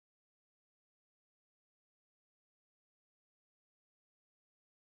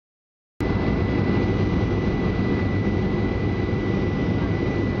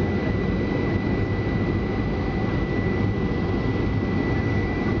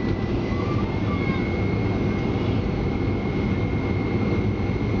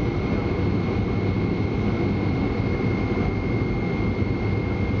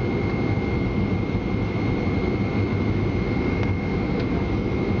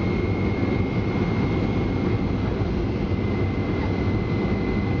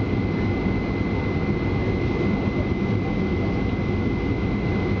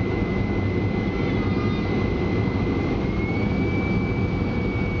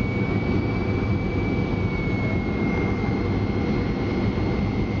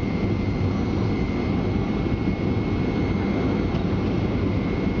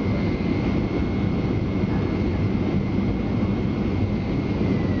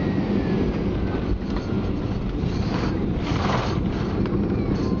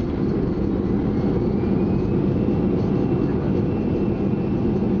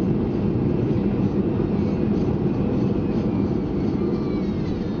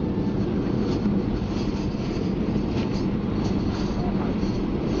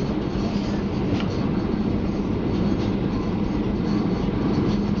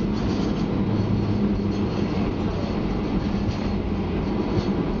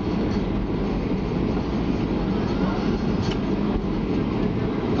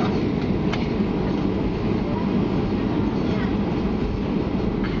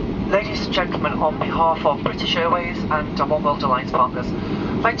on behalf of British Airways and One World Alliance partners,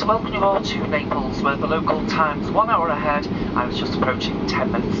 I'd like to welcome you all to Naples, where the local time's 1 hour ahead and it's just approaching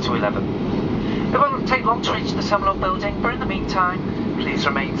 10 minutes to 11. It won't take long to reach the terminal building, but in the meantime, please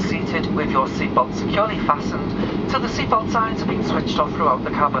remain seated with your seatbelt securely fastened till the seatbelt signs have been switched off throughout the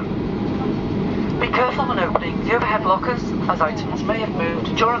cabin. Be careful when opening the overhead lockers, as items may have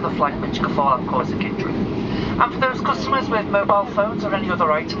moved during the flight which could fall out, causing injury. And for those customers with mobile phones or any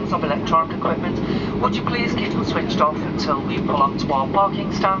other items of electronic equipment, would you please keep them switched off until we pull up to our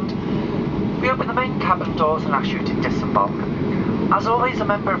parking stand? We open the main cabin doors and ask you to disembark. As always, a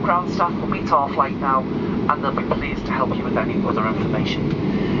member of ground staff will meet our flight now, and they'll be pleased to help you with any other information.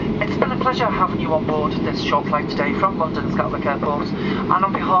 It's been a pleasure having you on board this short flight today from London's Gatwick Airport, and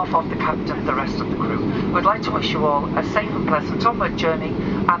on behalf of the captain and the rest of the crew, we'd like to wish you all a safe and pleasant onward journey,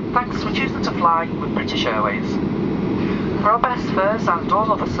 and thanks for choosing to fly with British Airways. For our best fares and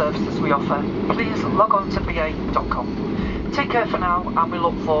all other services we offer, please log on to ba.com. Take care for now, and we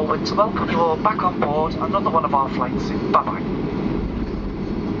look forward to welcoming you all back on board another one of our flights soon. Bye bye.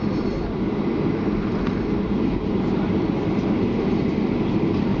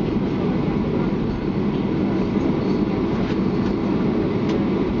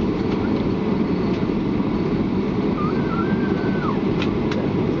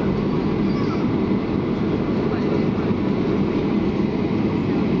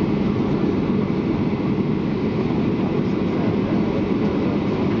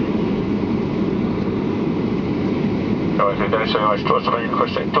 Thanks very much. Towards the main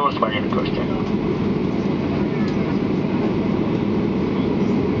question. Towards the main question.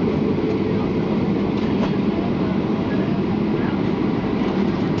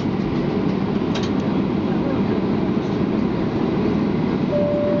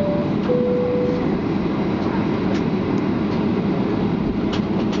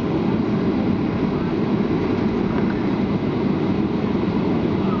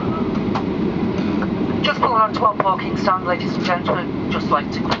 To our parking stand, ladies and gentlemen, just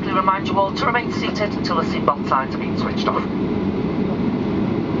like to quickly remind you all to remain seated until the seatbelt signs have been switched off.